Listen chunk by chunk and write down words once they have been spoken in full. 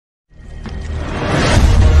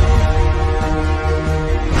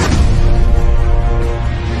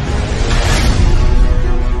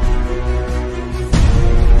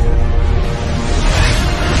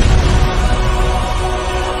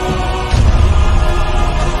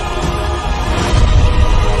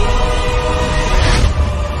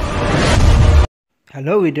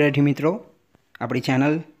Hello विद्यार्थी मित्रों, अपनी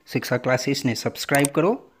चैनल शिक्षा क्लासेस ने सब्सक्राइब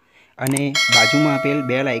करो અને બાજુમાં આપેલ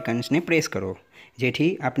બેલ આઇકન્સને પ્રેસ કરો જેથી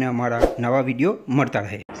આપને અમારા નવા વિડીયો મળતા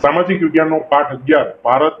રહે। સામાજિક વિજ્ઞાનનો પાઠ 11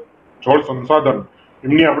 ભારત જળ સંસાધન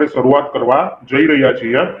એમની આપણે શરૂઆત કરવા જઈ રહ્યા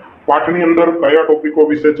છીએ। પાઠની અંદર કયા ટોપિકો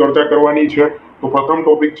વિશે ચર્ચા કરવાની છે તો પ્રથમ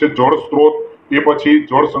ટોપિક છે જળ સ્ત્રોત, એ પછી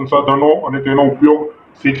જળ સંસાધનો અને તેનો ઉપયોગ,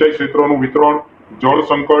 સિંચાઈ ક્ષેત્રનું વિતરણ, જળ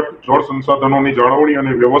સંકટ, જળ સંસાધનોની જાળવણી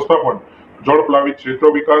અને વ્યવસ્થાપન, જળ પ્લાવિત ક્ષેત્ર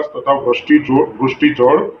વિકાસ તથા વૃષ્ટિ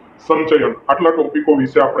જળ સંચયન। આટલા ટોપિકો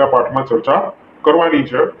વિશે આપણે આ પાઠમાં ચર્ચા કરવાની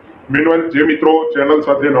છે। મીનવાઇલ જે મિત્રો ચેનલ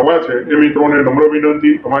સાથે નવા છે એ મિત્રોને નમ્ર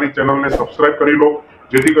વિનંતી, અમારી ચેનલને સબસ્ક્રાઇબ કરી લો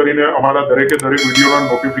જેથી કરીને અમારા દરેકે દરેક વિડીયોના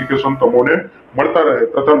નોટિફિકેશન તમને મળતા રહે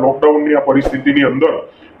તથા લોકડાઉનની આ પરિસ્થિતિની અંદર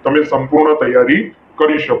તમે સંપૂર્ણ તૈયારી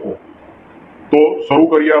કરી શકો। તો શરૂ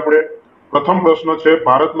કરીએ આપણે। પ્રથમ પ્રશ્ન છે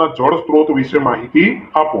ભારતના જળ સ્ત્રોત વિશે માહિતી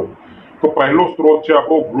આપો। તો પહેલો સ્ત્રોત છે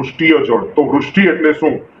આપણો વૃષ્ટિય જળ। તો વૃષ્ટિ એટલે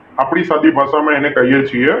શું? આપણી સાદી ભાષામાં એને કહીએ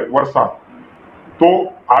છીએ વરસાદ। તો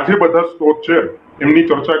આ જે બધા સ્ત્રોત છે એમની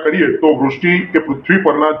ચર્ચા કરીએ તો વૃષ્ટિ એ પૃથ્વી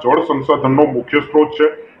પરના જળ સંસાધનનો મુખ્ય સ્ત્રોત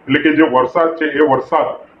છે। એટલે કે જે વરસાદ છે એ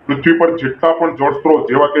વરસાદ પૃથ્વી પર જેટલા પણ જળ સ્ત્રોત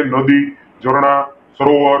જેવા કે નદી, ઝરણા,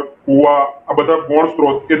 સરોવર, કુવા, આ બધા ગૌણ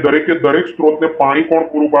સ્ત્રોત, એ દરેકે દરેક સ્ત્રોતને પાણી કોણ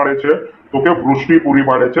પૂરું પાડે છે તો કે વૃષ્ટિ પૂરી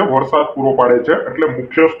પાડે છે, વરસાદ પૂરો પાડે છે। એટલે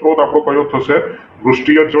મુખ્ય સ્ત્રોત આપણો કયો થશે?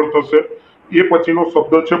 વૃષ્ટિય જળ થશે। એ પછીનો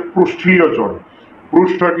શબ્દ છે પૃષ્ઠીય જળ।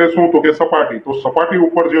 પૃષ્ઠ એટલે શું તો કે સપાટી। તો સપાટી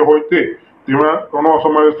ઉપર જે હોય તેમાં કોનો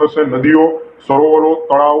સમાવેશ થશે? નદીઓ, સરોવરો,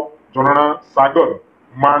 તળાવ, ઝરણા, સાગર,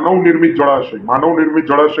 માનવ નિર્મિત જળાશય। માનવ નિર્મિત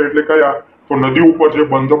જળાશય એટલે કયા? તો નદી ઉપર જે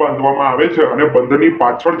બંધ બાંધવામાં આવે છે અને બંધની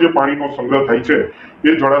પાછળ જે પાણીનો સંગ્રહ થાય છે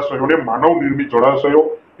એ જળાશયોને માનવ નિર્મિત જળાશયો।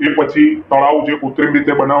 એ પછી તળાવ જે કૃત્રિમ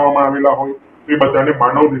રીતે બનાવવામાં આવેલા હોય એ બધાને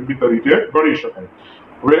માનવ નિર્મિત તરીકે ગણી શકાય।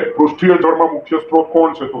 હવે પૃષ્ઠીય જળમાં મુખ્ય સ્ત્રોત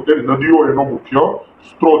કોણ છે તો કે નદીઓ એનો મુખ્ય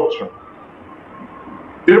સ્ત્રોત છે।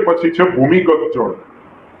 તે પછી છે ભૂમિગત જળ।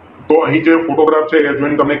 તો અહીં જે ફોટોગ્રાફ છે એ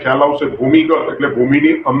જોઈને તમને ખ્યાલ આવશે, ભૂમિગત એટલે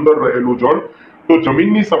ભૂમિની અંદર રહેલું જળ। તો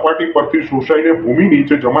જમીનની સપાટી પરથી શોષાઈને ભૂમિ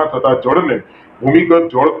નીચે જમા થતા જળને ભૂમિગત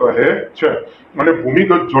જળ કહે છે। અને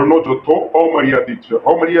ભૂમિગત જળનો જથ્થો અમર્યાદિત છે।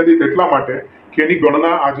 અમર્યાદિત એટલા માટે કે એની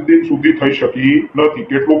ગણના આજ દિન સુધી થઈ શકી નથી।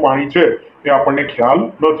 કેટલું પાણી છે એ આપણને ખ્યાલ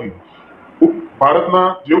નથી। ભારતના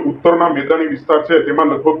જે ઉત્તરના મેદાની વિસ્તાર છે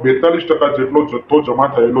તેમાં લગભગ 42% જેટલો જથ્થો જમા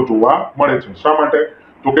થયેલો જોવા મળે છે। શા માટે?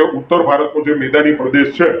 તો કે ઉત્તર ભારતનો જે મેદાની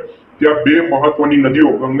પ્રદેશ છે ત્યાં બે મહત્વની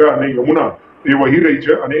નદીઓ ગંગા અને યમુના એ વહી રહી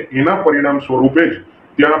છે અને એના પરિણામ સ્વરૂપે જ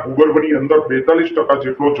ત્યાં ભૂગર્ભની અંદર 42%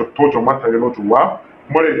 જેટલો જથ્થો જમા થયેલો જોવા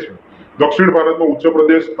મળે છે। દક્ષિણ ભારતનો ઉચ્ચ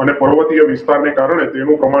પ્રદેશ અને પર્વતીય વિસ્તારને કારણે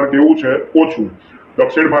તેનું પ્રમાણ કેવું છે? ઓછું।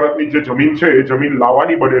 દક્ષિણ ભારતની જે જમીન છે એ જમીન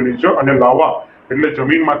લાવાની બનેલી છે અને લાવા એટલે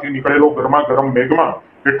જમીનમાંથી નીકળેલો ગરમા ગરમ મેઘમાં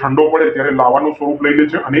એ ઠંડો પડે ત્યારે લાવાનું સ્વરૂપ લઈ લે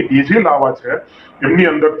છે અને એ જે લાવા છે એમની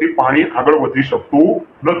અંદરથી પાણી આગળ વધી શકતું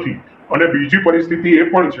નથી। અને બીજી પરિસ્થિતિ એ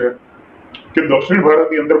પણ છે કે દક્ષિણ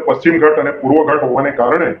ભારતની અંદર પશ્ચિમ ઘાટ અને પૂર્વ ઘાટ હોવાને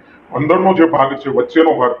કારણે અંદરનો જે ભાગ છે,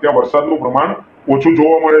 વચ્ચેનો ભાગ, ત્યાં વરસાદનું પ્રમાણ ઓછું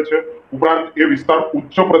જોવા મળે છે। ઉપરાંત એ વિસ્તાર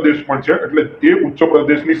ઉચ્ચ પ્રદેશ પણ છે એટલે એ ઉચ્ચ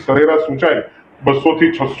પ્રદેશની સરેરાશ ઊંચાઈ 200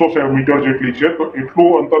 થી 600 મીટર જેટલી છે। તો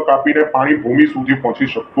એટલું અંતર કાપીને પાણી ભૂમિ સુધી પહોંચી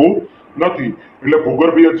શકતું નથી એટલે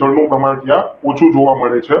ભૂગર્ભીય જળનું પ્રમાણ ત્યાં ઓછું જોવા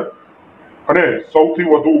મળે છે। અને સૌથી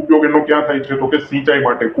વધુ ઉપયોગ એનો ક્યાં થાય છે તો કે સિંચાઈ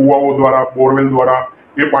માટે, કુવાઓ દ્વારા, બોરવેલ દ્વારા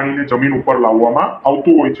એ પાણીને જમીન ઉપર લાવવામાં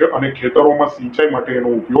આવતું હોય છે અને ખેતરોમાં સિંચાઈ માટે એનો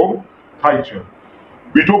ઉપયોગ થાય છે।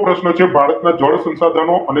 બીજો પ્રશ્ન છે ભારતના જળ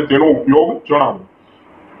સંસાધનો અને તેનો ઉપયોગ જણાવો।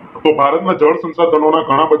 તો ભારતના જળ સંસાધનોના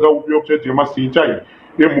ઘણા બધા ઉપયોગ છે જેમાં સિંચાઈ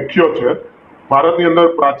એ મુખ્ય છે। ભારતની અંદર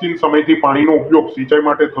પ્રાચીન સમયથી પાણીનો ઉપયોગ સિંચાઈ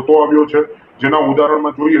માટે થતો આવ્યો છે। જેના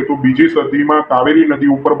ઉદાહરણમાં જોઈએ તો બીજી સદીમાં કાવેરી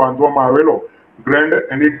નદી ઉપર બાંધવામાં આવેલો ગ્રેન્ડ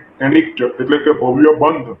એનિક્ટ એટલે કે ભવ્ય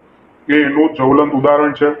બંધ એ એનું જ્વલંત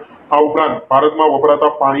ઉદાહરણ છે। આ ઉપરાંત ભારતમાં વપરાતા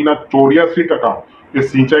પાણીના 84% એ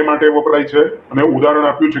સિંચાઈ માટે વપરાય છે અને ઉદાહરણ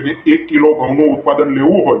આપ્યું છે કે 1 કિલો ઘઉંનું ઉત્પાદન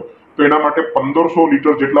લેવું હોય તો એના માટે 1500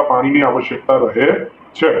 લીટર જેટલા પાણીની આવશ્યકતા રહે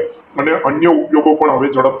છે। અને અન્ય ઉપયોગો પણ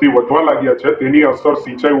હવે ઝડપથી વધવા લાગ્યા છે, તેની અસર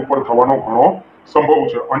સિંચાઈ ઉપર થવાનો ઘણો સંભવ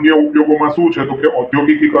છે। અન્ય ઉપયોગોમાં શું છે તો કે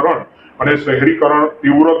ઔદ્યોગિકીકરણ અને શહેરીકરણ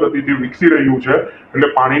તીવ્ર ગતિથી વિકસી રહ્યું છે એટલે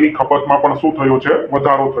પાણીની ખપતમાં પણ શું થયો છે?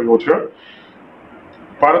 વધારો થયો છે।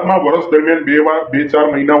 ભારતમાં વર્ષ દરમિયાન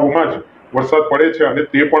 2-4 મહિનાઓમાં જ વરસાદ પડે છે અને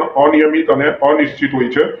તે પણ અનિયમિત અને અનિશ્ચિત હોય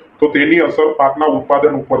છે। તો તેની અસર પાકના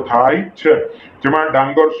ઉત્પાદન ઉપર થાય છે। જેમાં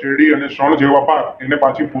ડાંગર, શેરડી અને શણ જેવા પાક એને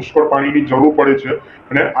પાછી પુષ્કળ પાણીની જરૂર પડે છે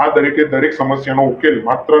અને આ દરેકે દરેક સમસ્યાનો ઉકેલ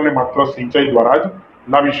માત્ર ને માત્ર સિંચાઈ દ્વારા જ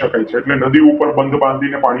લાવી શકાય છે। એટલે નદી ઉપર બંધ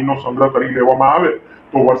બાંધીને પાણીનો સંગ્રહ કરી લેવામાં આવે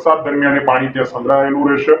તો વરસાદ દરમિયાન એ પાણી ત્યાં સંગ્રહાયેલું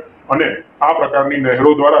રહેશે અને આ પ્રકારની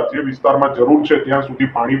નહેરો દ્વારા જે વિસ્તારમાં જરૂર છે ત્યાં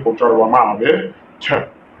સુધી પાણી પહોંચાડવામાં આવે છે।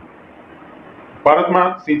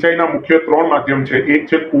 ભારતમાં સિંચાઈના મુખ્ય 3 માધ્યમ છે. એક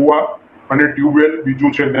છે કુવા અને ટ્યુબવેલ,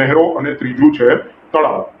 બીજું છે નહેરો અને ત્રીજું છે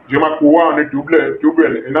તળાવ. જેમાં કુવા અને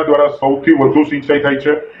ટ્યુબવેલ એના દ્વારા સૌથી વધુ સિંચાઈ થાય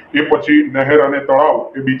છે. એ પછી નહેર અને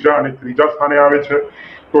તળાવ એ બીજા અને ત્રીજા સ્થાને આવે છે.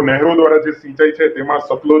 તો નહેરો દ્વારા જે સિંચાઈ છે તેમાં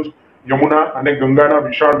સતલુજ, યમુના અને ગંગાના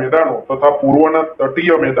વિશાળ મેદાનો તથા પૂર્વના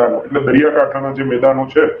તટીય મેદાનો એટલે દરિયાકાંઠાના જે મેદાનો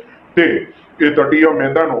છે તે તટીય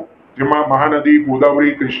મેદાનો, જેમાં મહાનદી,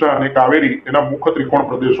 ગોદાવરી, કૃષ્ણા અને કાવેરી એના મુખ્ય ત્રિકોણ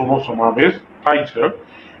પ્રદેશોનો સમાવેશ થાય છે.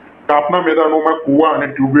 તાપના મેદાનોમાં કુવા અને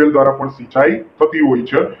ટ્યુબવેલ દ્વારા પણ સિંચાઈ થતી હોય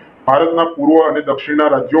છે. ભારતના પૂર્વ અને દક્ષિણના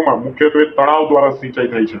રાજ્યોમાં મુખ્યત્વે તળાવ દ્વારા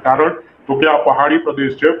સિંચાઈ થાય છે. કારણ તો કે આ પહાડી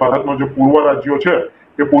પ્રદેશ છે. ભારતનો જે પૂર્વ રાજ્યો છે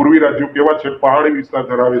તે પૂર્વી રાજ્યો કેવા છે? પહાડી વિસ્તાર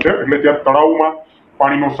ધરાવે છે. એટલે ત્યાં તળાવમાં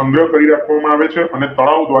પાણીનો સંગ્રહ કરી રાખવામાં આવે છે અને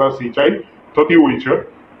તળાવ દ્વારા સિંચાઈ થતી હોય છે.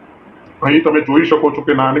 અહીં તમે જોઈ શકો છો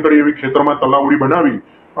કે નાનકડી એવી ખેતરમાં તલાવડી બનાવી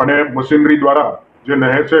અને મશીનરી દ્વારા જે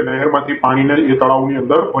નહેર છે, નહેરમાંથી પાણીને એ તળાવની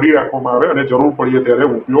અંદર ભરી રાખવામાં આવે અને જરૂર પડે ત્યારે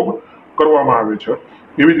ઉપયોગ કરવામાં આવે છે.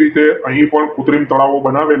 એવી જ રીતે અહીં પણ કૃત્રિમ તળાવો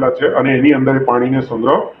બનાવેલા છે અને એની અંદર પાણીને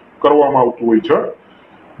સંગ્રહ કરવામાં આવતું હોય છે.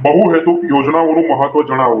 બહુહેતુક યોજનાઓનું મહત્વ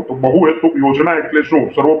જણાવો. તો બહુહેતુક યોજના એટલે શું?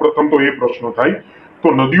 સર્વપ્રથમ તો એ પ્રશ્ન થાય.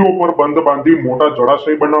 તો નદીઓ પર બંધ બાંધી મોટા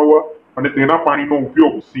જળાશય બનાવવા અને તેના પાણીનો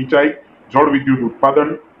ઉપયોગ સિંચાઈ, જળ વિદ્યુત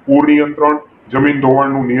ઉત્પાદન, પૂર નિયંત્રણ, જમીન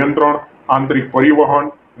ધોવાણનું નિયંત્રણ, આંતરિક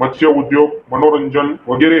પરિવહન, મત્સ્ય ઉદ્યોગ, મનોરંજન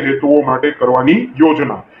વગેરે હેતુઓ માટે કરવાની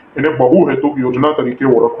યોજના એને બહુહેતુક યોજના તરીકે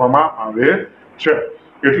ઓળખવામાં આવે છે.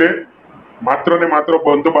 એટલે માત્ર ને માત્ર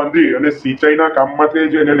બંધ બાંધી અને સિંચાઈના કામમાંથી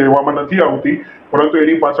જ એને લેવામાં નથી આવતી, પરંતુ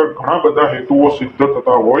એની પાછળ ઘણા બધા હેતુઓ સિદ્ધ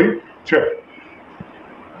થતા હોય છે.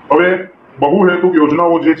 હવે બહુહેતુક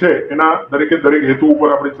યોજનાઓ જે છે એના દરેક હેતુ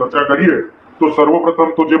ઉપર આપણે ચર્ચા કરીએ તો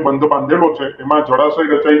સર્વપ્રથમ તો જે બંધ બાંધેલો છે એમાં જળાશય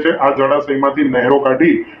રચાય છે. આ જળાશયમાંથી નહેરો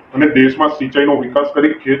કાઢી અને દેશમાં સિંચાઈનો વિકાસ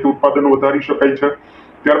કરી ખેત ઉત્પાદન વધારી શકાય છે.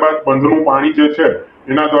 ત્યારબાદ બંધનું પાણી જે છે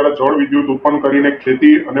એના દ્વારા જળ વિદ્યુત ઉત્પન્ન કરીને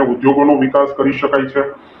ખેતી અને ઉદ્યોગોનો વિકાસ કરી શકાય છે.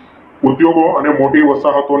 ઉદ્યોગો અને મોટી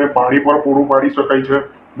વસાહતોને પાણી પણ પૂરું પાડી શકાય છે.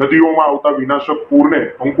 નદીઓમાં આવતા વિનાશક પૂરને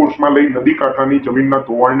અંકુશમાં લઈ નદી કાંઠાની જમીનના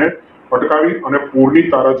ધોવાણને અટકાવી અને પૂરની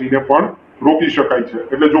તારાજીને પણ રોકી શકાય છે.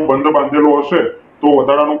 એટલે જો બંધ બાંધેલો હશે તો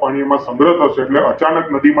વધારાનું પાણી એમાં સંગ્રહ થશે, એટલે અચાનક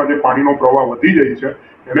નદીમાં જે પાણીનો પ્રવાહ વધી જાય છે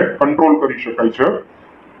એને કંટ્રોલ કરી શકાય છે.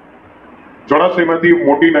 જળાશયમાંથી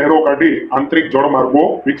મોટી નહેરો કાઢી આંતરિક જળમાર્ગો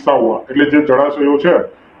વિકસાવવા. એટલે જે જળાશયો છે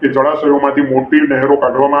એ જળાશયોમાંથી મોટી નહેરો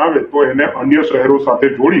કાઢવામાં આવે તો એને અન્ય શહેરો સાથે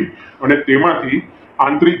જોડી અને તેમાંથી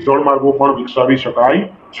આંતરિક જળમાર્ગો પણ વિકસાવી શકાય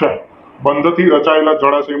છે. બંધથી રચાયેલા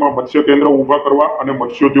જળાશયમાં મત્સ્ય કેન્દ્ર ઊભા કરવા અને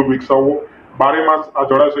મત્સ્યોદ્યોગ વિકસાવવો. 12 માસ આ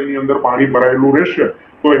જળાશયની અંદર પાણી ભરાયેલું રહેશે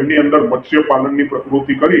તો એમની અંદર મત્સ્ય પાલનની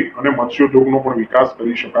પ્રવૃત્તિ કરી અને મત્સ્યોદ્યોગનો પણ વિકાસ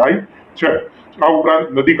કરી શકાય છે. આ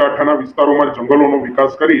ઉપરાંત નદી કાંઠાના વિસ્તારોમાં જંગલોનો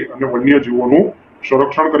વિકાસ કરી અને વન્યજીવોનું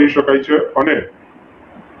સંરક્ષણ કરી શકાય છે અને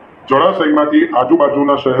જળાશયમાંથી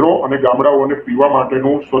આજુબાજુના શહેરો અને ગામડાઓને પીવા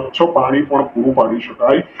માટેનું સ્વચ્છ પાણી પણ પૂરું પાડી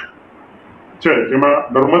શકાય છે. જેમાં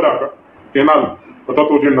નર્મદા કેનાલ અથવા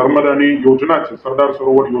તો જે નર્મદાની યોજના છે, સરદાર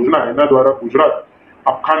સરોવર યોજના, એના દ્વારા ગુજરાત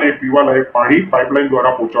આખાને પીવાલાયક પાણી પાઇપલાઇન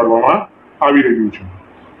દ્વારા પહોંચાડવામાં આવી રહ્યું છે.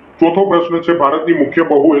 ચોથો પ્રશ્ન છે ભારતની મુખ્ય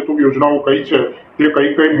બહુહેતુક યોજનાઓ કઈ છે? તે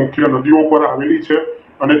કઈ મુખ્ય નદીઓ પર આવેલી છે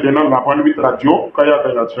અને તેના લાભાન્વિત રાજ્યો કયા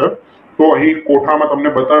કયા છે? તો અહીં કોઠામાં તમને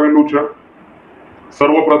બતાવેલું છે.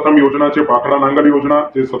 સર્વપ્રથમ યોજના છે ભાખડા નાંગલ યોજના,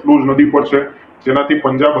 જે સતલુજ નદી પર છે, જેનાથી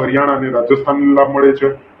પંજાબ, હરિયાણા અને રાજસ્થાનને લાભ મળે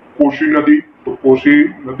છે. કોશી નદી, તો કોશી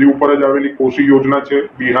નદી ઉપર જ આવેલી કોશી યોજના છે,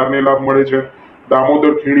 બિહારને લાભ મળે છે.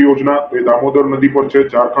 દામોદર ખીણ યોજના, એ દામોદર નદી પર છે,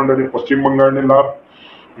 ઝારખંડ અને પશ્ચિમ બંગાળને લાભ.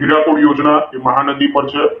 હીરાકુડ યોજના એ મહાનદી પર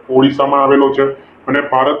છે, ઓડિશામાં આવેલો છે. અને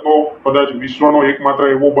ભારતનો કદાચ વિશ્વનો એકમાત્ર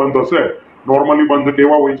એવો બંધ હશે. નોર્મલી બંધ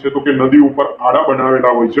કેવા હોય છે તો કે નદી ઉપર આડા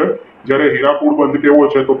બનાવેલા હોય છે, જ્યારે હીરાકુડ બંધ કેવો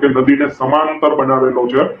છે તો કે નદીને સમાંતર બનાવેલો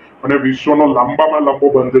છે અને વિશ્વનો લાંબામાં લાંબો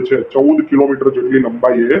બંધ છે. 14 કિલોમીટર જેટલી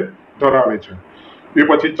લંબાઈ એ ધરાવે છે. એ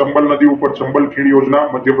પછી ચંબલ નદી ઉપર ચંબલ ખીણ યોજના,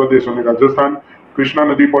 મધ્યપ્રદેશ અને રાજસ્થાન. કૃષ્ણા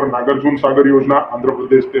નદી પર નાગાર્જુન સાગર યોજના,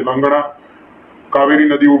 આંધ્રપ્રદેશ, તેલંગાણા. કાવેરી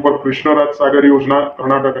નદી ઉપર કૃષ્ણરાજ સાગર યોજના,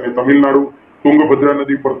 કર્ણાટક અને તમિલનાડુ. તુંગભદ્રા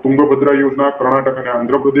નદી પર તુંગભદ્રા યોજના, કર્ણાટક અને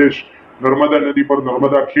આંધ્રપ્રદેશ. નર્મદા નદી પર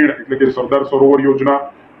નર્મદા ખીણ એટલે કે સરદાર સરોવર યોજના,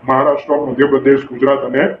 મહારાષ્ટ્ર, મધ્યપ્રદેશ, ગુજરાત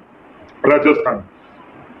અને રાજસ્થાન.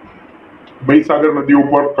 મહીસાગર નદી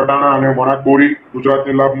ઉપર કડાણા અને વણાકબોરી,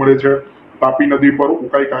 ગુજરાતને લાભ મળે છે. તાપી નદી પર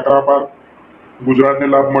ઉકાઈ કાકરાપાર, ગુજરાતને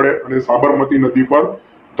લાભ મળે. અને સાબરમતી નદી પર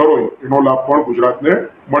તરોઈ, એનો લાભ પણ ગુજરાતને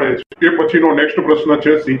મળે છે. એ પછીનો નેક્સ્ટ પ્રશ્ન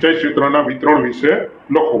છે સિંચાઈ ક્ષેત્રના વિતરણ વિશે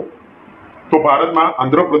લખો. તો ભારતમાં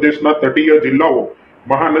આંધ્રપ્રદેશના તટીય જિલ્લાઓ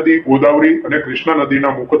મહાનદી, ગોદાવરી અને કૃષ્ણા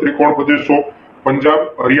નદીના મુખ્ય ત્રિકોણ પ્રદેશો, પંજાબ,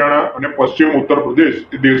 હરિયાણા અને પશ્ચિમ ઉત્તર પ્રદેશ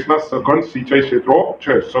એ દેશના સઘન સિંચાઈ ક્ષેત્રો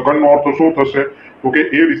છે. સઘનનો અર્થ શું થશે તો કે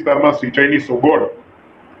એ વિસ્તારમાં સિંચાઈની સગવડ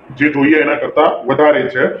જે જોઈએ એના કરતા વધારે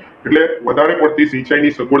છે, એટલે વધારે પડતી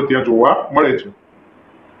સિંચાઈની સગવડ ત્યાં જોવા મળે છે.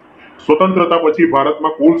 સ્વતંત્રતા પછી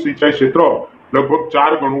ભારતમાં કુલ સિંચાઈ ક્ષેત્ર લગભગ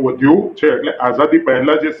 4 ગણું વધ્યું છે. એટલે આઝાદી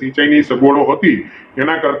પહેલા જે સિંચાઈની સગવડો હતી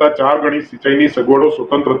એના કરતા 4 ગણી સિંચાઈની સગવડો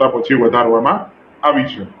સ્વતંત્રતા પછી વધારવામાં આવી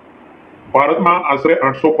છે. ભારતમાં આશરે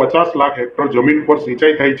 850 લાખ હેક્ટર જમીન પર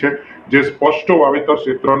સિંચાઈ થાય છે, જે સ્પષ્ટ વાવેતર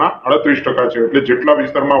ક્ષેત્રના 38% છે. એટલે જેટલા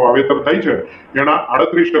વિસ્તારમાં વાવેતર થાય છે એના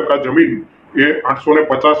 38% જમીન એ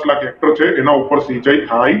 850 લાખ હેક્ટર છે એના ઉપર સિંચાઈ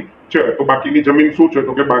થાય છે. તો બાકીની જમીન શું છે?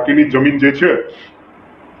 તો કે બાકીની જમીન જે છે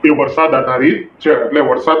એ વરસાદ આધારિત છે, એટલે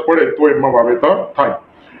વરસાદ પડે તો એમાં વાવેતર થાય.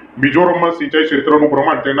 મિઝોરમમાં સિંચાઈ ક્ષેત્રનું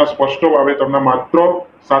પ્રમાણ તેના સ્પષ્ટ વાવેતરના માત્ર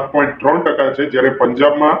 7.3% છે, જ્યારે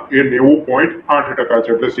પંજાબમાં એ 90.8%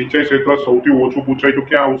 છે. એટલે સિંચાઈ ક્ષેત્ર સૌથી ઓછું પૂછાય તો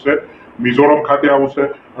ક્યાં આવશે? મિઝોરમ ખાતે આવશે.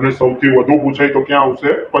 અને સૌથી વધુ પૂછાય તો ક્યાં આવશે?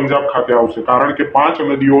 પંજાબ ખાતે આવશે. કારણ કે 5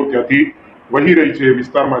 નદીઓ ત્યાંથી વહી રહી છે એ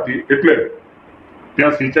વિસ્તારમાંથી, એટલે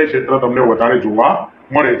ત્યાં સિંચાઈ ક્ષેત્ર તમને વધારે જોવા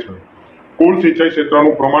મળે છે. કુલ સિંચાઈ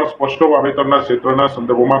ક્ષેત્રનું પ્રમાણ સ્પષ્ટ વાવેતરના ક્ષેત્રના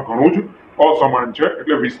સંદર્ભમાં ઘણું જ અસમાન છે.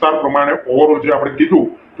 એટલે વિસ્તાર પ્રમાણે ઓવરઓલ જે આપણે કીધું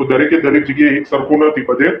તો દરેક જગ્યાએ એક સરખું નથી,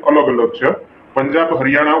 બધે અલગ અલગ છે. પંજાબ,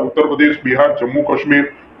 હરિયાણા, ઉત્તર પ્રદેશ, બિહાર, જમ્મુ કાશ્મીર,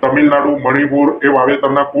 તમિલનાડુ, મણિપુર એ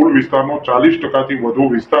વાવેતરના કુલ વિસ્તારનો 40% થી વધુ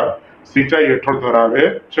વિસ્તાર સિંચાઈ હેઠળ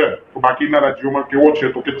ધરાવે છે. તો બાકીના રાજ્યોમાં કેવો છે?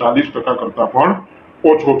 તો કે 40% કરતા પણ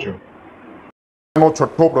ઓછો છે.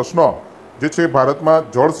 છઠ્ઠો પ્રશ્ન જે છે, ભારતમાં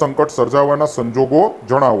જળ સંકટ સર્જાવાના સંજોગો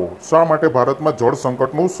જણાવો. શા માટે ભારતમાં જળ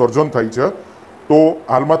સંકટનું સર્જન થાય છે? તો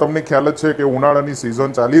હાલમાં તમને ખ્યાલ જ છે કે ઉનાળાની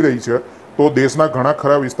સિઝન ચાલી રહી છે, તો દેશના ઘણા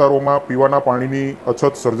ખરા વિસ્તારોમાં પીવાના પાણીની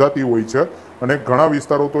અછત સર્જાતી હોય છે, અને ઘણા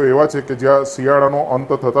વિસ્તારો તો એવા છે કે જ્યાં શિયાળાનો અંત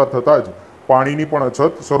થતાં જ પાણીની પણ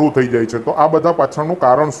અછત શરૂ થઈ જાય છે. તો આ બધા પાછળનું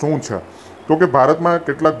કારણ શું છે? તો કે ભારતમાં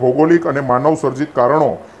કેટલાક ભૌગોલિક અને માનવ સર્જિત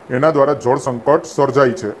કારણો એના દ્વારા જળ સંકટ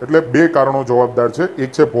સર્જાય છે. એટલે 2 કારણો જવાબદાર છે.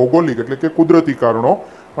 એક છે ભૌગોલિક એટલે કે કુદરતી કારણો,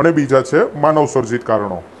 અને બીજા છે માનવ સર્જિત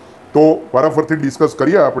કારણો. તો વારાફરતી ડિસ્કસ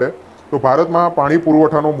કરીએ આપણે. તો ભારતમાં પાણી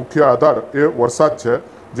પુરવઠાનો મુખ્ય આધાર એ વરસાદ છે,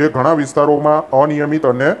 જે ઘણા વિસ્તારોમાં અનિયમિત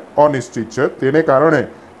અને અનિશ્ચિત છે. તેને કારણે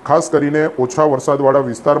ખાસ કરીને ઓછા વરસાદવાળા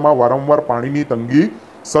વિસ્તારમાં વારંવાર પાણીની તંગી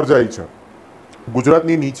સર્જાય છે.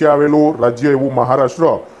 ગુજરાતની નીચે આવેલું રાજ્ય એવું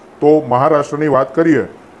મહારાષ્ટ્ર. તો મહારાષ્ટ્રની વાત કરીએ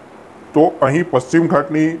તો અહીં પશ્ચિમ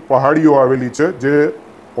ઘાટની પહાડીઓ આવેલી છે, જે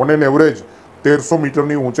ઓન એન એવરેજ 1300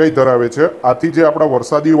 મીટરની ઊંચાઈ ધરાવે છે. આથી જે આપણા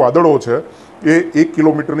વરસાદી વાદળો છે એ 1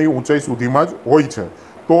 કિલોમીટરની ઊંચાઈ સુધીમાં જ હોય છે.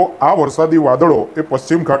 તો આ વરસાદી વાદળો એ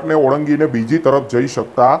પશ્ચિમ ઘાટને ઓળંગીને બીજી તરફ જઈ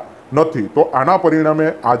શકતા નથી. તો આના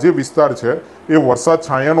પરિણામે આ જે વિસ્તાર છે એ વરસાદ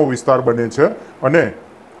છાયાનો વિસ્તાર બને છે, અને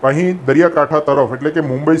અહીં દરિયાકાંઠા તરફ એટલે કે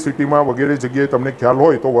મુંબઈ સિટીમાં વગેરે જગ્યાએ તમને ખ્યાલ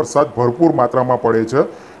હોય તો વરસાદ ભરપૂર માત્રામાં પડે છે.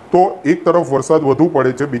 તો એક તરફ વરસાદ વધુ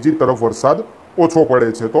પડે છે, બીજી તરફ વરસાદ ઓછો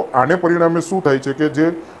પડે છે. તો આને પરિણામે શું થાય છે કે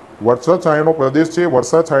જે વરસાદ છાયાનો પ્રદેશ છે,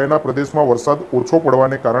 વરસાદ છાયાના પ્રદેશમાં વરસાદ ઓછો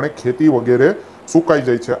પડવાને કારણે ખેતી વગેરે સુકાઈ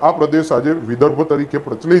જાય છે. આ પ્રદેશ આજે વિદર્ભ તરીકે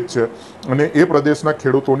પ્રચલિત છે, અને એ પ્રદેશના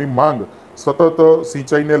ખેડૂતોની માંગ સતત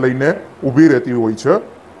સિંચાઈને લઈને ઊભી રહેતી હોય છે.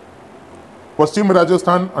 પશ્ચિમ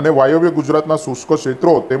રાજસ્થાન અને વાયવ્ય ગુજરાતના શુષ્ક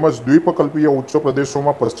ક્ષેત્રો તેમજ દ્વીપકલ્પીય ઉચ્ચ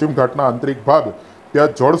પ્રદેશોમાં પશ્ચિમ ઘાટના આંતરિક ભાગ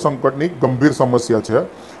ત્યાં જળ સંકટની ગંભીર સમસ્યા છે.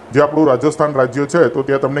 જે આપણું રાજસ્થાન રાજ્ય છે તો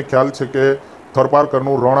ત્યાં તમને ખ્યાલ છે કે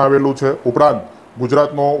થરપારકરનું રણ આવેલું છે. ઉપરાંત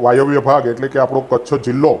ગુજરાતનો વાયવ્ય ભાગ એટલે કે આપણો કચ્છ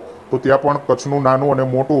જિલ્લો, તો ત્યાં પણ કચ્છનું નાનું અને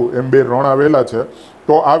મોટું એમ 2 રણ આવેલા છે.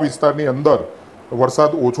 તો આ વિસ્તારની અંદર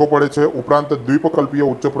વરસાદ ઓછો પડે છે. ઉપરાંત દ્વીપકલ્પીય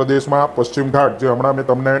ઉચ્ચ પ્રદેશમાં પશ્ચિમ ઘાટ, જે હમણાં મેં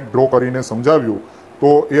તમને ડ્રો કરીને સમજાવ્યું,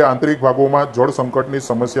 તો એ આંતરિક ભાગોમાં જળ સંકટની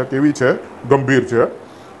સમસ્યા કેવી છે? ગંભીર છે.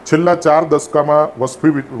 છેલ્લા 4 દશકામાં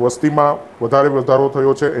વસ્તીમાં વધારો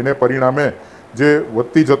થયો છે. એને પરિણામે જે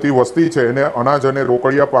વધતી જતી વસ્તી છે એને અનાજ અને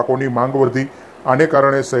રોકડિયા પાકોની માંગ વધી. આને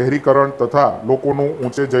કારણે શહેરીકરણ તથા લોકોનું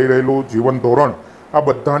ઊંચે જઈ રહેલું જીવન ધોરણ, આ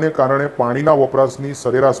બધાને કારણે પાણીના વપરાશની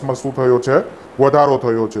સરેરાશમાં શું થયો છે? વધારો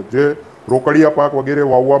થયો છે. જે રોકડિયા પાક વગેરે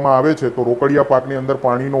વાવવામાં આવે છે તો રોકડિયા પાકની અંદર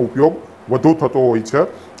પાણીનો ઉપયોગ વધુ થતો હોય છે.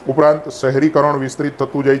 ઉપરાંત શહેરીકરણ વિસ્તૃત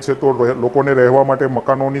થતું જાય છે, તો લોકોને રહેવા માટે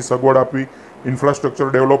મકાનોની સગવડ આપવી, ઇન્ફ્રાસ્ટ્રક્ચર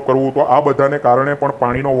ડેવલપ કરવું, તો આ બધાને કારણે પણ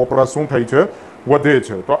પાણીનો વપરાશ શું થાય છે? વધે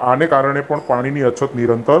છે. તો આને કારણે પણ પાણીની અછત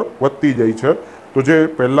નિરંતર વધતી જાય છે. તો જે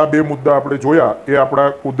પહેલા 2 મુદ્દા આપણે જોયા એ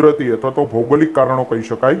આપણા કુદરતી અથવા તો ભૌગોલિક કારણો કહી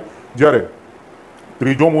શકાય, જ્યારે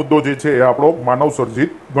ત્રીજો મુદ્દો જે છે એ આપણો માનવ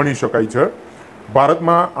સર્જિત ગણી શકાય છે.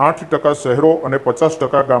 ભારતમાં 8% શહેરો અને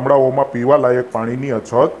 50% ગામડાઓમાં પીવાલાયક પાણીની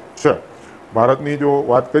અછત છે. ભારતની જો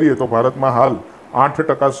વાત કરીએ તો ભારતમાં હાલ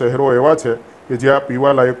 8% શહેરો એવા છે કે જ્યાં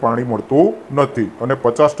પીવાલાયક પાણી મળતું નથી, અને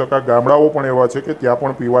 50% ગામડાઓ પણ એવા છે કે ત્યાં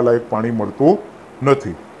પણ પીવાલાયક પાણી મળતું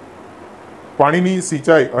નથી. પાણીની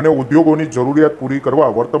સિંચાઈ અને ઉદ્યોગોની જરૂરિયાત પૂરી કરવા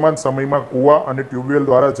વર્તમાન સમયમાં કૂવા અને ટ્યુબવેલ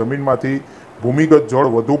દ્વારા જમીનમાંથી ભૂમિગત જળ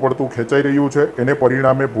વધુ પડતું ખેંચાઈ રહ્યું છે। એને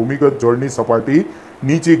પરિણામે ભૂમિગત જળની સપાટી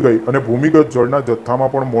નીચી ગઈ અને ભૂમિગત જળના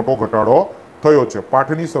જથ્થામાં પણ મોટો ઘટાડો થયો છે।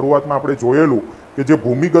 પાઠની શરૂઆતમાં આપણે જોયેલું કે જે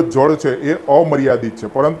ભૂમિગત જળ છે એ અમર્યાદિત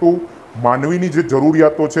છે, પરંતુ માનવીની જે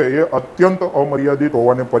જરૂરિયાતો છે એ અત્યંત અમર્યાદિત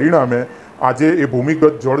હોવાને પરિણામે આજે એ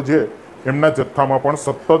ભૂમિગત જળ છે એમના જથ્થામાં પણ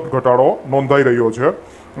સતત ઘટાડો નોંધાઈ રહ્યો છે।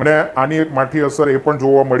 અને આની એક માઠી અસર એ પણ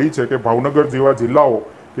જોવા મળી છે કે ભાવનગર જેવા જિલ્લાઓ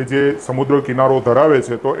કે જે સમુદ્ર કિનારો ધરાવે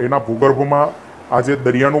છે તો એના ભૂગર્ભમાં આજે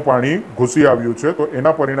દરિયાનું પાણી ઘૂસી આવ્યું છે, તો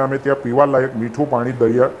એના પરિણામે ત્યાં પીવાલાયક મીઠું પાણી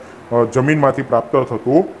દરિયા જમીનમાંથી પ્રાપ્ત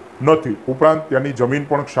થતું નથી। ઉપરાંત ત્યાંની જમીન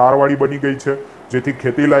પણ ક્ષારવાળી બની ગઈ છે, જેથી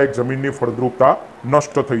ખેતીલાયક જમીનની ફળદ્રુપતા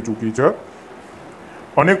નષ્ટ થઈ ચૂકી છે।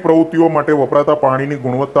 અનેક પ્રવૃત્તિઓ માટે વપરાતા પાણીની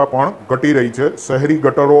ગુણવત્તા પણ ઘટી રહી છે। શહેરી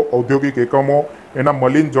ગટરો, ઔદ્યોગિક એકમો, એના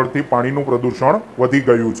મલિન જળથી પાણીનું પ્રદૂષણ વધી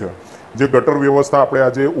ગયું છે। જે ગટર વ્યવસ્થા આપણે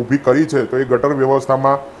આજે ઊભી કરી છે તો એ ગટર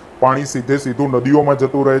વ્યવસ્થામાં પાણી સીધું નદીઓમાં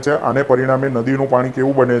જતું રહે છે। આને પરિણામે નદીનું પાણી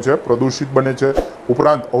કેવું બને છે? પ્રદૂષિત બને છે।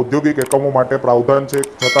 ઉપરાંત ઔદ્યોગિક એકમો માટે પ્રાવધાન છે,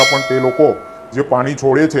 છતાં પણ તે લોકો જે પાણી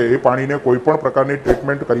છોડે છે એ પાણીને કોઈ પણ પ્રકારની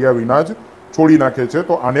ટ્રીટમેન્ટ કર્યા વિના જ છોડી નાખે છે।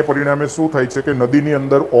 તો આને પરિણામે શું થાય છે કે નદીની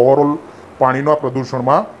અંદર ઓવરઓલ પાણીના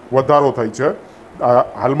પ્રદૂષણમાં વધારો થાય છે।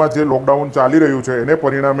 હાલમાં જે લોકડાઉન ચાલી રહ્યું છે એને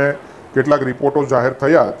પરિણામે કેટલાક રિપોર્ટો જાહેર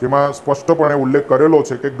થયા, જેમાં સ્પષ્ટપણે ઉલ્લેખ કરેલો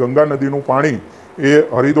છે કે ગંગા નદીનું પાણી એ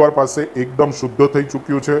હરિદ્વાર પાસે એકદમ શુદ્ધ થઈ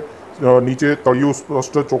ચૂક્યું છે। નીચે તળિયું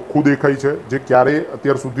સ્પષ્ટ ચોખ્ખું દેખાય છે, જે ક્યારેય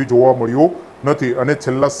અત્યાર સુધી જોવા મળ્યું નથી। અને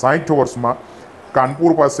છેલ્લા 60 વર્ષમાં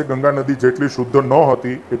કાનપુર પાસે ગંગા નદી જેટલી શુદ્ધ ન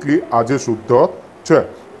હતી એટલી આજે શુદ્ધ છે।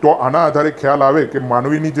 તો આના આધારે ખ્યાલ આવે કે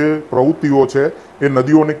માનવીની જે પ્રવૃત્તિઓ છે એ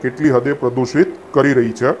નદીઓને કેટલી હદે પ્રદૂષિત કરી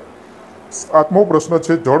રહી છે। 7મો પ્રશ્ન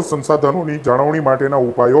છે, જળ સંસાધનોની જાળવણી માટેના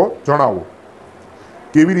ઉપાયો જણાવો।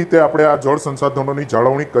 કેવી રીતે આપણે આ જળ સંસાધનોની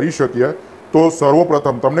જાળવણી કરી શકીએ? તો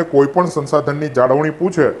સર્વપ્રથમ તમને કોઈ પણ સંસાધનની જાળવણી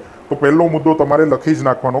પૂછે તો પહેલો મુદ્દો તમારે લખી જ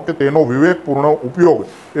નાખવાનો કે તેનો વિવેકપૂર્ણ ઉપયોગ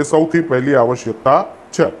એ સૌથી પહેલી આવશ્યકતા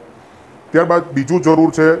છે। ત્યારબાદ બીજું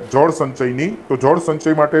જરૂર છે જળ સંચયની। તો જળ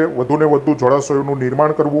સંચય માટે વધુને વધુ જળાશયોનું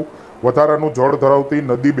નિર્માણ કરવું, વધારાનું જળ ધરાવતી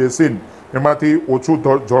નદી બેસીન એમાંથી ઓછું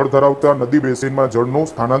જળ ધરાવતા નદી બેસીનમાં જળનું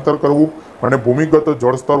સ્થાનાંતર કરવું અને ભૂમિગત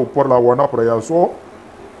જળસ્તર ઉપર લાવવાના પ્રયાસો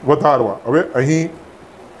વધારવા। હવે અહીં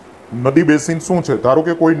નદી બેસીન શું છે? ધારો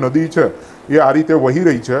કે કોઈ નદી છે એ આ રીતે વહી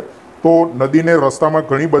રહી છે, તો નદીને રસ્તામાં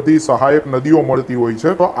ઘણી બધી સહાયક નદીઓ મળતી હોય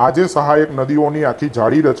છે। તો આ જે સહાયક નદીઓની આખી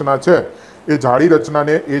જાળી રચના છે એ જાળી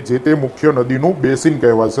રચનાને એ જે તે મુખ્ય નદીનું બેસીન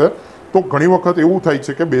કહેવાશે। તો ઘણી વખત એવું થાય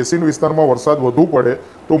છે કે બેસીન વિસ્તારમાં વરસાદ વધુ પડે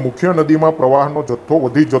તો મુખ્ય નદીમાં પ્રવાહનો જથ્થો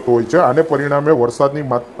વધી જતો હોય છે। આને પરિણામે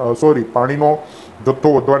પાણીનો જથ્થો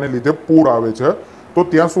વધવાને લીધે પૂર આવે છે। તો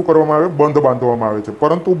ત્યાં શું કરવામાં આવે? બંધ બાંધવામાં આવે છે,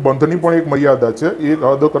 પરંતુ બંધની પણ એક મર્યાદા છે, એ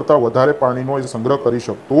હદ કરતાં વધારે પાણીનો એ સંગ્રહ કરી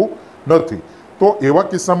શકતું નથી। તો એવા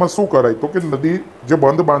કિસ્સામાં શું કરાય? તો કે નદી જે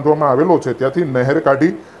બંધ બાંધવામાં આવેલો છે ત્યાંથી નહેર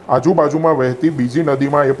કાઢી આજુબાજુમાં વહેતી બીજી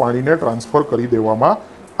નદીમાં એ પાણીને ટ્રાન્સફર કરી દેવામાં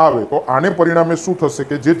આવે। તો આને પરિણામે શું થશે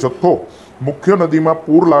કે જે જથ્થો મુખ્ય નદીમાં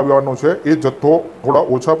પૂર લાવવાનો છે એ જથ્થો થોડા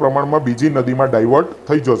ઓછા પ્રમાણમાં બીજી નદીમાં ડાયવર્ટ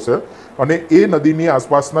થઈ જશે અને એ નદીની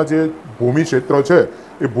આસપાસના જે ભૂમિ ક્ષેત્ર છે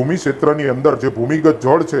એ ભૂમિ ક્ષેત્રની અંદર જે ભૂમિગત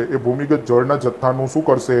જળ છે એ ભૂમિગત જળના જથ્થાનું શું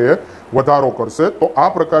કરશે? એ વધારો કરશે। તો આ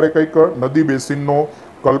પ્રકારે કંઈક નદી બેસીનનો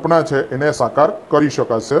કલ્પના છે એને સાકાર કરી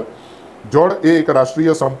શકાશે। જળ એ એક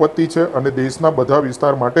રાષ્ટ્રીય સંપત્તિ છે અને દેશના બધા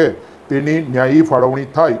વિસ્તાર માટે તેની ન્યાયી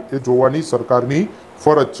ફાળવણી થાય એ જોવાની સરકારની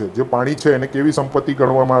ફરજ છે। જે પાણી છે એને કેવી સંપત્તિ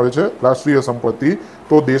ગણવામાં આવે છે? રાષ્ટ્રીય સંપત્તિ।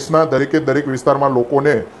 તો દેશના દરેક વિસ્તારમાં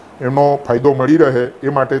લોકોને એમનો ફાયદો મળી રહે એ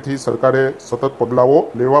માટેથી સરકારે સતત પગલાઓ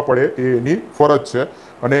લેવા પડે એ એની ફરજ છે।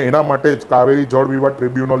 અને એના માટે જ કાવેરી જળ વિવાદ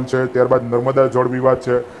ટ્રિબ્યુનલ છે, ત્યારબાદ નર્મદા જળ વિવાદ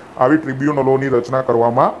છે, આવી ટ્રિબ્યુનલોની રચના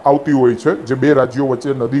કરવામાં આવતી હોય છે, જે બે રાજ્યો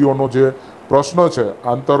વચ્ચે નદીઓનો જે પ્રશ્ન છે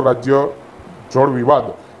આંતરરાજ્ય જળ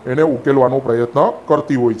વિવાદ એને ઉકેલવાનો પ્રયત્ન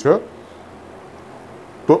કરતી હોય છે।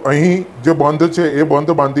 તો અહીં જે બંધ છે એ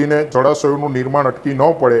બંધ બાંધીને જળાશયોનું નિર્માણ અટકી ન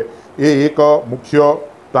પડે એ એક મુખ્ય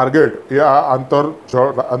ટાર્ગેટ એ આ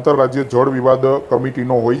આંતરરાજ્ય જળ વિવાદ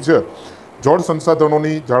કમિટીનો હોય છે। જળ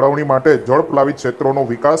સંસાધનોની જાળવણી માટે જળપ્લાવિત ક્ષેત્રોનો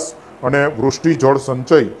વિકાસ અને વૃષ્ટિ જળ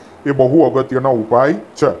સંચય એ બહુ અગત્યના ઉપાય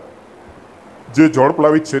છે। જે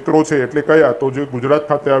જળપ્લાવિત ક્ષેત્રો છે એટલે કયા? તો જે ગુજરાત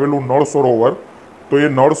ખાતે આવેલું નળ સરોવર, તો એ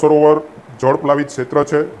નળ સરોવર જળપ્લાવિત ક્ષેત્ર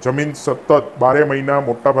છે। જમીન સતત 12 મહિના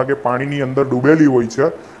મોટાભાગે પાણીની અંદર ડૂબેલી હોય છે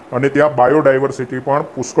અને ત્યાં બાયોડાયવર્સિટી પણ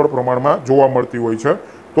પુષ્કળ પ્રમાણમાં જોવા મળતી હોય છે।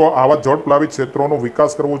 તો આવા જળપ્લાવિત ક્ષેત્રોનો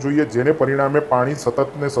વિકાસ કરવો જોઈએ, જેને પરિણામે પાણી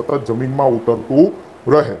સતત જમીનમાં ઉતરતું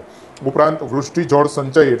રહે। ઉપરાંત વૃષ્ટિ જળ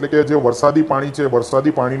સંચય એટલે કે જે વરસાદી પાણી છે,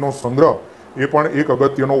 વરસાદી પાણીનો સંગ્રહ એ પણ એક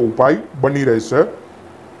અગત્યનો ઉપાય બની રહેશે।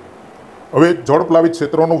 હવે જળપ્લાવિત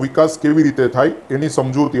ક્ષેત્રોનો વિકાસ કેવી રીતે થાય એની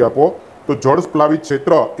સમજૂતી આપો। તો જળ પ્લાવિત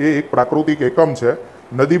ક્ષેત્ર એ એક પ્રાકૃતિક એકમ છે.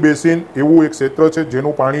 નદી બેસિન એવું એક ક્ષેત્ર છે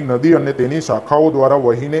જેનું પાણી નદી અને તેની શાખાઓ દ્વારા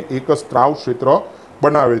વહીને એક સ્ત્રાવ ક્ષેત્ર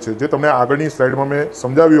બનાવે છે. જે તમને આગળની સ્લાઇડમાં મેં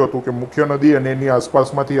સમજાવ્યું હતું કે મુખ્ય નદી અને એની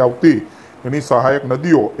આસપાસમાંથી આવતી એની સહાયક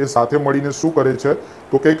નદીઓ એ સાથે મળીને શું કરે છે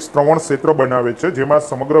તો કે એક શ્રવણ ક્ષેત્ર બનાવે છે, જેમાં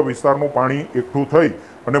સમગ્ર વિસ્તારનું પાણી એકઠું થઈ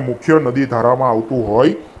અને મુખ્ય નદી ધારામાં આવતું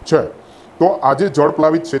હોય છે. તો આ જે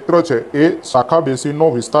જળપ્લાવિત ક્ષેત્ર છે એ શાખા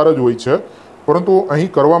બેસિનનો વિસ્તાર જ હોય છે. પરંતુ અહીં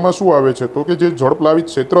કરવામાં શું આવે છે તો કે જે જળપ્લાવિત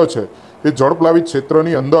ક્ષેત્ર છે એ જળપ્લાવિત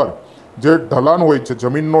ક્ષેત્રની અંદર જે ઢલાન હોય છે,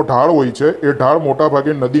 જમીનનો ઢાળ હોય છે, એ ઢાળ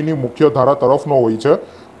મોટાભાગે નદીની મુખ્ય ધારા તરફનો હોય છે.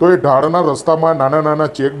 તો એ ઢાળના રસ્તામાં નાના નાના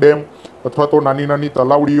ચેક ડેમ અથવા તો નાની નાની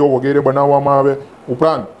તલાવડીઓ વગેરે બનાવવામાં આવે.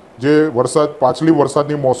 ઉપરાંત જે પાછલી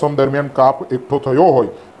વરસાદની મોસમ દરમિયાન કાપ એકઠો થયો હોય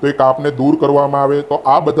તો એ કાપને દૂર કરવામાં આવે. તો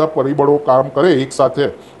આ બધા પરિબળો કામ કરે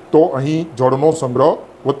એકસાથે તો અહીં જળનો સંગ્રહ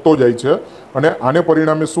વધતો જાય છે. અને આને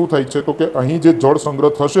પરિણામે શું થાય છે તો કે અહીં જે જળ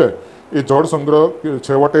સંગ્રહ થશે એ જળ સંગ્રહ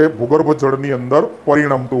છેવટે ભૂગર્ભ જળની અંદર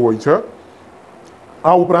પરિણમતું હોય છે.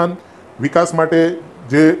 આ ઉપરાંત વિકાસ માટે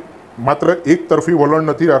જે માત્ર એક તરફી વલણ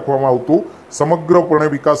નથી રાખવામાં આવતું, સમગ્રપણે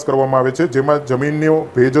વિકાસ કરવામાં આવે છે, જેમાં જમીનની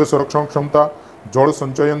ભેજ સંરક્ષણ ક્ષમતા, જળ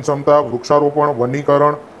સંચયન ક્ષમતા, વૃક્ષારોપણ,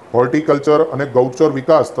 વનીકરણ, હોર્ટિકલ્ચર અને ગૌચર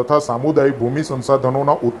વિકાસ તથા સામુદાયિક ભૂમિ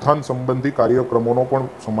સંસાધનોના ઉત્થાન સંબંધી કાર્યક્રમોનો પણ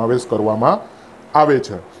સમાવેશ કરવામાં આવે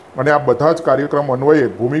છે. અને આ બધા જ કાર્યક્રમ અન્વયે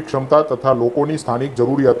ભૂમિ ક્ષમતા તથા લોકોની સ્થાનિક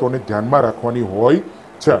જરૂરિયાતોને ધ્યાનમાં રાખવાની હોય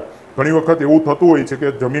છે. ઘણી વખત એવું થતું હોય છે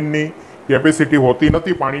કે જમીનની કેપેસિટી હોતી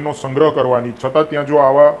નથી પાણીનો સંગ્રહ કરવાની, છતાં ત્યાં જો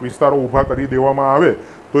આવા વિસ્તારો ઊભા કરી દેવામાં આવે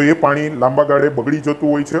તો એ પાણી લાંબા ગાળે બગડી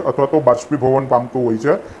જતું હોય છે અથવા તો બાષ્પીભવન પામતું હોય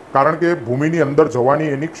છે. કારણ કે ભૂમિની અંદર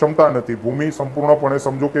જવાની એની ક્ષમતા નથી. ભૂમિ સંપૂર્ણપણે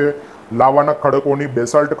સમજો કે લાવાના ખડકોની,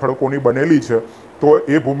 બેસાલ્ટ ખડકોની બનેલી છે, તો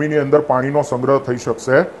એ ભૂમિની અંદર પાણીનો સંગ્રહ થઈ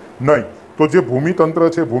શકશે નહીં. તો જે ભૂમિતંત્ર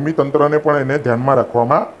છે, ભૂમિતંત્રને પણ એને ધ્યાનમાં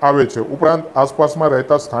રાખવામાં આવે છે. ઉપરાંત આસપાસમાં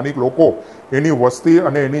રહેતા સ્થાનિક લોકો, એની વસ્તી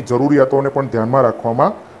અને એની જરૂરિયાતોને પણ ધ્યાનમાં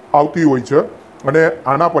રાખવામાં આવતી હોય છે. અને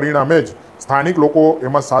આના પરિણામે જ સ્થાનિક લોકો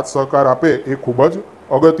એમાં સાથ સહકાર આપે એ ખૂબ જ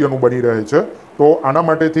અગત્યનું બની રહે છે. તો આના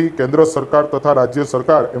માટેથી કેન્દ્ર સરકાર તથા રાજ્ય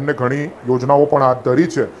સરકાર એમને ઘણી યોજનાઓ પણ હાથ ધરી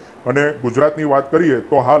છે. અને ગુજરાતની વાત કરીએ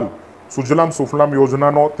તો હાલ સુજલામ સુફલામ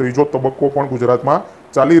યોજનાનો ત્રીજો તબક્કો પણ ગુજરાતમાં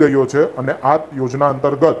ચાલી રહ્યો છે. અને આ યોજના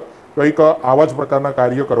અંતર્ગત કંઈક આવા જ પ્રકારના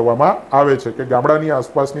કાર્ય કરવામાં આવે છે કે ગામડાની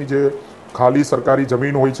આસપાસની જે ખાલી સરકારી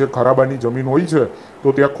જમીન હોય છે, ખરાબાની જમીન હોય છે,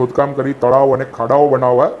 તો ત્યાં ખોદકામ કરી તળાવ અને ખાડાઓ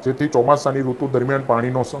બનાવવા, જેથી ચોમાસાની ઋતુ દરમિયાન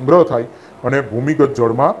પાણીનો સંગ્રહ થાય અને ભૂમિગત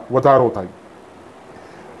જળમાં વધારો થાય.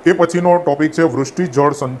 એ પછીનો ટોપિક છે વૃષ્ટિ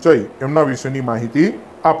જળ સંચય. એમના વિશેની માહિતી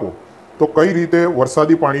આપો. તો કઈ રીતે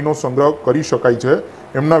વરસાદી પાણીનો સંગ્રહ કરી શકાય છે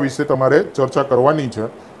એમના વિશે તમારે ચર્ચા કરવાની છે.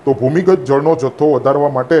 તો ભૂમિગત જળનો જથ્થો વધારવા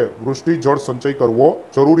માટે વૃષ્ટિ જળ સંચય કરવો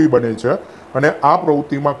જરૂરી બને છે. અને આ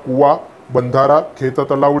પ્રવૃત્તિમાં કૂવા, બંધારા, ખેત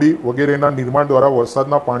તલાવડી વગેરેના નિર્માણ દ્વારા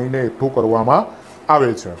વરસાદના પાણીને એકઠું કરવામાં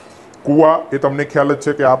આવે છે. કૂવા એ તમને ખ્યાલ જ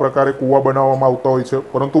છે કે આ પ્રકારે કૂવા બનાવવામાં આવતા હોય છે.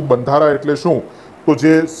 પરંતુ બંધારા એટલે શું તો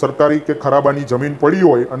જે સરકારી કે ખરાબાની જમીન પડી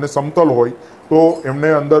હોય અને સમતલ હોય તો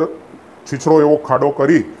એમને અંદર છીછરો એવો ખાડો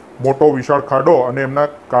કરી, મોટો વિશાળ ખાડો, અને એમના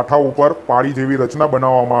કાંઠા ઉપર પાળી જેવી રચના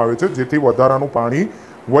બનાવવામાં આવે છે, જેથી વધારાનું પાણી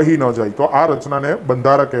વહી ન જાય. તો આ રચનાને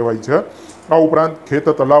બંધારા કહેવાય છે. આ ઉપરાંત ખેત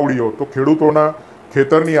તલાવડીઓ, તો ખેડૂતોના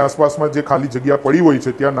ખેતરની આસપાસમાં જે ખાલી જગ્યા પડી હોય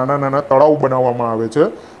છે ત્યાં નાના નાના તળાવ બનાવવામાં આવે છે,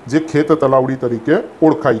 જે ખેત તલાવડી તરીકે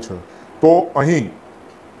ઓળખાય છે. તો અહીં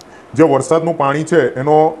જે વરસાદનું પાણી છે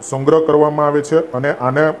એનો સંગ્રહ કરવામાં આવે છે. અને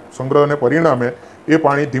આને સંગ્રહને પરિણામે એ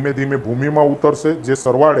પાણી ધીમે ધીમે ભૂમિમાં ઉતરશે, જે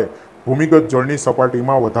સરવાળે ભૂમિગત જળની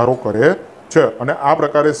સપાટીમાં વધારો કરે છે. અને આ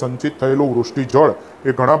પ્રકારે સંચિત થયેલું વૃષ્ટિ જળ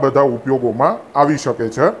એ ઘણા બધા ઉપયોગોમાં આવી શકે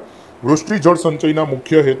છે. વૃષ્ટિ જળ સંચયના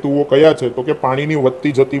મુખ્ય હેતુઓ કયા છે તો કે પાણીની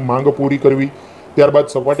વધતી જતી માંગ પૂરી કરવી, ત્યારબાદ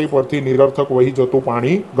સપાટી પરથી નિરર્થક વહી જતું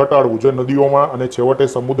પાણી ઘટાડવું, જે નદીઓમાં અને છેવટે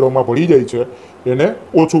સમુદ્રમાં ભળી જાય છે એને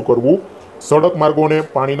ઓછું કરવું, સડક માર્ગોને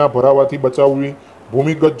પાણીના ભરાવાથી બચાવવી,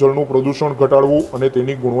 ભૂમિગત જળનું પ્રદૂષણ ઘટાડવું અને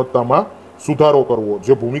તેની ગુણવત્તામાં સુધારો કરવો.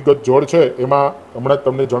 જે ભૂમિગત જળ છે એમાં હમણાં જ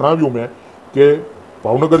તમને જણાવ્યું મેં કે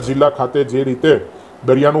ભાવનગર જિલ્લા ખાતે જે રીતે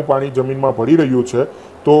દરિયાનું પાણી જમીનમાં ભળી રહ્યું છે,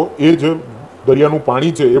 તો એ જે દરિયાનું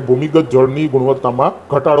પાણી છે એ ભૂમિગત જળની ગુણવત્તામાં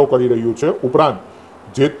ઘટાડો કરી રહ્યું છે. ઉપરાંત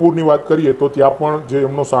જેતપુરની વાત કરીએ તો ત્યાં પણ જે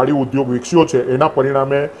એમનો સાડી ઉદ્યોગ વિકસ્યો છે એના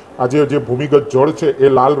પરિણામે આજે જે ભૂમિગત જળ છે એ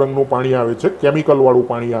લાલ રંગનું પાણી આવે છે, કેમિકલવાળું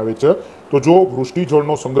પાણી આવે છે. તો જો વૃષ્ટિ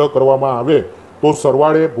જળનો સંગ્રહ કરવામાં આવે તો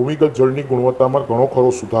સરવાળે ભૂમિગત જળની ગુણવત્તામાં ઘણો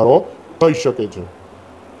ખરો સુધારો થઈ શકે છે.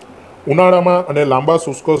 ઉનાળામાં અને લાંબા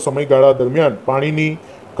શુષ્ક સમયગાળા દરમિયાન પાણીની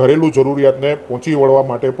ઘરેલું જરૂરિયાતને પહોંચી વળવા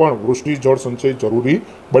માટે પણ વૃષ્ટિ જળ સંચય જરૂરી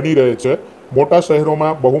બની રહે છે. મોટા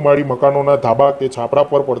શહેરોમાં બહુમાળી મકાનોના ધાબા કે છાપરા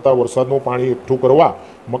પર પડતા વરસાદનું પાણી એકઠું કરવા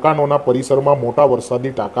મકાનોના પરિસરમાં મોટા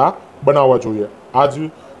વરસાદી ટાંકા બનાવવા જોઈએ. આજ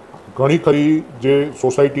ઘણી ખરી જે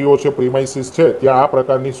સોસાયટીઓ છે, પ્રીમાઇસીસ છે, ત્યાં આ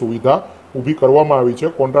પ્રકારની સુવિધા ઊભી કરવામાં આવી છે.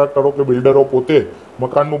 કોન્ટ્રાક્ટરો કે બિલ્ડરો પોતે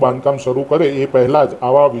મકાનનું બાંધકામ શરૂ કરે એ પહેલાં જ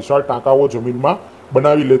આવા વિશાળ ટાંકાઓ જમીનમાં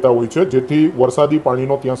બનાવી લેતા હોય છે, જેથી વરસાદી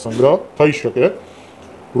પાણીનો ત્યાં સંગ્રહ થઈ શકે.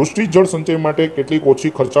 વૃષ્ટિ જળ સંચય માટે કેટલીક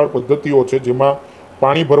ઓછી ખર્ચાળ પદ્ધતિઓ છે, જેમાં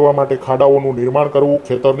પાણી ભરવા માટે ખાડાઓનું નિર્માણ કરવું,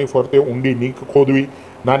 ખેતરની ફરતે ઊંડી નીક ખોદવી,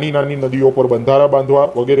 નાની નાની નદીઓ પર બંધારા બાંધવા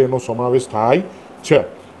વગેરેનો સમાવેશ થાય છે.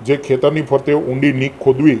 જે ખેતરની ફરતે ઊંડી નીક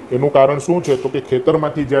ખોદવી એનું કારણ શું છે? તો કે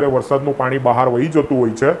ખેતરમાંથી જ્યારે વરસાદનું પાણી બહાર વહી જતું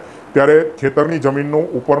હોય છે ત્યારે ખેતરની જમીનનું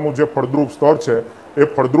ઉપરનું જે ફળદ્રુપ સ્તર છે એ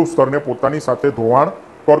ફળદ્રુપ સ્તરને પોતાની સાથે ધોવાણ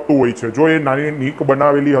કરતું હોય છે. જો એ નાની નીક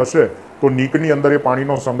બનાવેલી હશે તો નીકની અંદર એ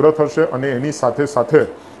પાણીનો સંગ્રહ થશે અને એની સાથે સાથે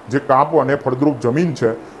જે કાપ અને ફળદ્રુપ જમીન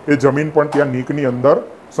છે એ જમીન પણ ત્યાં નીકની અંદર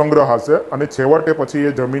સંગ્રહાશે અને છેવટે પછી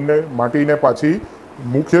એ જમીનને માટીને પાછી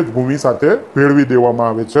મુખ્ય ભૂમિ સાથે ભેળવી દેવામાં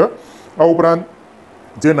આવે છે. આ ઉપરાંત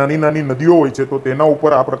જે નાની નાની નદીઓ હોય છે તો તેના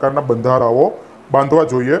ઉપર આ પ્રકારના બંધારાઓ બાંધવા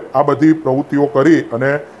જોઈએ. આ બધી પ્રવૃત્તિઓ કરી અને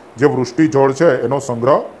જે વૃષ્ટિ જળ છે એનો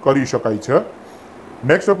સંગ્રહ કરી શકાય છે.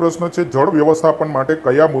 નેક્સ્ટ પ્રશ્ન છે, જળ વ્યવસ્થાપન માટે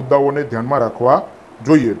કયા મુદ્દાઓને ધ્યાનમાં રાખવા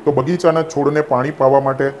જોઈએ? તો બગીચાના છોડને પાણી પાવા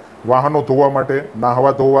માટે, વાહનો ધોવા માટે,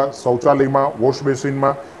 નાહવા ધોવા, શૌચાલયમાં, વોશ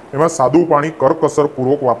બેસિનમાં એમાં સાદું પાણી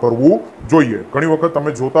કરકસરપૂર્વક વાપરવું જોઈએ. ઘણી વખત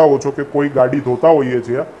તમે જોતા હો છો કે કોઈ ગાડી ધોતા હોઈએ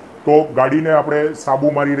છીએ તો ગાડીને આપણે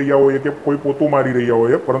સાબુ મારી રહ્યા હોઈએ કે કોઈ પોતું મારી રહ્યા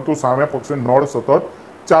હોઈએ, પરંતુ સામે પક્ષે નળ સતત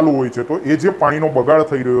ચાલુ હોય છે, તો એ જે પાણીનો બગાડ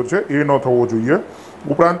થઈ રહ્યો છે એ ન થવો જોઈએ.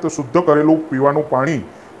 ઉપરાંત શુદ્ધ કરેલું પીવાનું પાણી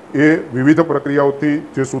એ વિવિધ પ્રક્રિયાઓથી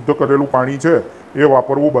જે શુદ્ધ કરેલું પાણી છે એ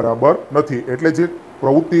વાપરવું બરાબર નથી. એટલે જે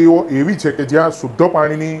પ્રવૃત્તિઓ એવી છે કે જ્યાં શુદ્ધ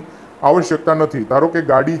પાણીની આવશ્યકતા નથી, ધારો કે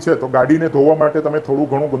ગાડી છે તો ગાડીને ધોવા માટે તમે થોડું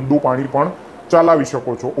ઘણું ગંદુ પાણી પણ ચલાવી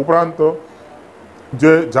શકો છો. ઉપરાંત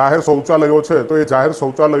જે જાહેર શૌચાલયો છે તો એ જાહેર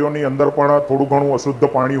શૌચાલયોની અંદર પણ થોડું ઘણું અશુદ્ધ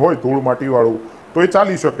પાણી હોય, ધૂળ માટીવાળું, તો એ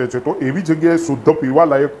ચાલી શકે છે. તો એવી જગ્યાએ શુદ્ધ પીવા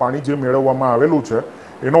લાયક પાણી જે મેળવવામાં આવેલું છે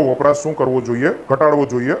એનો વપરાશ શું કરવો જોઈએ? ઘટાડવો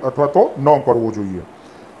જોઈએ અથવા તો ન કરવો જોઈએ.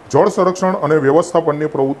 જળ સંરક્ષણ અને વ્યવસ્થાપનની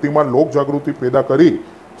પ્રવૃત્તિમાં લોકજાગૃતિ પેદા કરી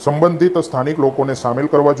સંબંધિત સ્થાનિક લોકોને સામેલ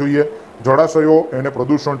કરવા જોઈએ. જળાશયો એને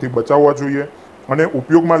પ્રદૂષણથી બચાવવા જોઈએ અને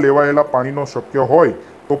ઉપયોગમાં લેવાયેલા પાણીનો શક્ય હોય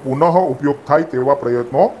તો પુનઃ ઉપયોગ થાય તેવા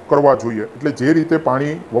પ્રયત્નો કરવા જોઈએ. એટલે જે રીતે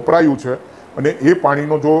પાણી વપરાયું છે અને એ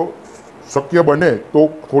પાણીનો જો શક્ય બને તો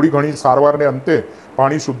થોડી ઘણી સારવારને અંતે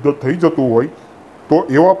પાણી શુદ્ધ થઈ જતું હોય તો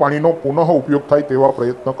એવા પાણીનો પુનઃ ઉપયોગ થાય તેવા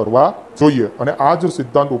પ્રયત્ન કરવા જોઈએ. અને આ જ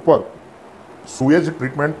સિદ્ધાંત ઉપર સુએજ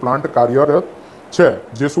ટ્રીટમેન્ટ પ્લાન્ટ કાર્યરત છે,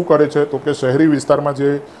 જે શું કરે છે તો કે શહેરી વિસ્તારમાં જે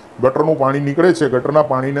ગટરનું પાણી નીકળે છે, ગટરના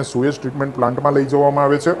પાણીને સુએજ ટ્રીટમેન્ટ પ્લાન્ટમાં લઈ જવામાં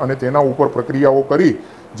આવે છે અને તેના ઉપર પ્રક્રિયાઓ કરી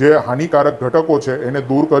જે હાનિકારક ઘટકો છે એને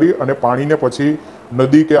દૂર કરી અને પાણીને પછી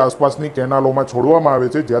નદી કે આસપાસની કેનાલોમાં છોડવામાં આવે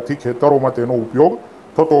છે, જ્યાંથી ખેતરોમાં તેનો ઉપયોગ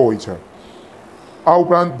થતો હોય છે. આ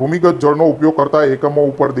ઉપરાંત ભૂમિગત જળનો ઉપયોગ કરતા એકમો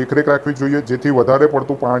ઉપર દેખરેખ રાખવી જોઈએ, જેથી વધારે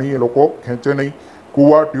પડતું પાણી એ લોકો ખેંચે નહીં.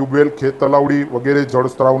 કૂવા, ટ્યુબવેલ, ખેત તલાવડી વગેરે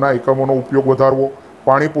જળસ્ત્રાવના એકમોનો ઉપયોગ વધારવો.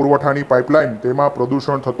 પાણી પુરવઠાની પાઇપલાઇન તેમાં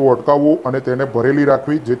પ્રદૂષણ થતું અટકાવવું અને તેને ભરેલી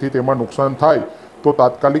રાખવી, જેથી તેમાં નુકસાન થાય તો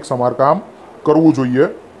તાત્કાલિક સમારકામ કરવું જોઈએ.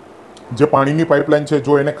 જે પાણીની પાઇપલાઇન છે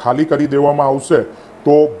જો એને ખાલી કરી દેવામાં આવશે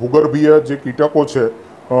તો ભૂગર્ભીય જે કીટકો છે,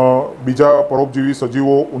 બીજા પરોપજીવી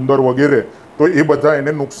સજીવો, ઉંદર વગેરે, તો એ બધા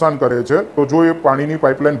એને નુકસાન કરે છે. તો જો એ પાણીની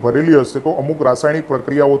પાઇપલાઇન ભરેલી હશે તો અમુક રાસાયણિક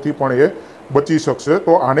પ્રક્રિયાઓથી પણ એ બચી શકશે.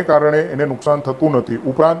 તો આને કારણે એને નુકસાન થતું નથી.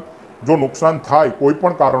 ઉપરાંત જો નુકસાન થાય કોઈ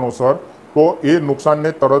પણ કારણોસર તો એ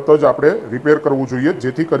નુકસાનને તરત જ આપણે રિપેર કરવું જોઈએ,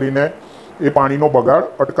 જેથી કરીને એ પાણીનો બગાડ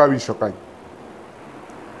અટકાવી શકાય.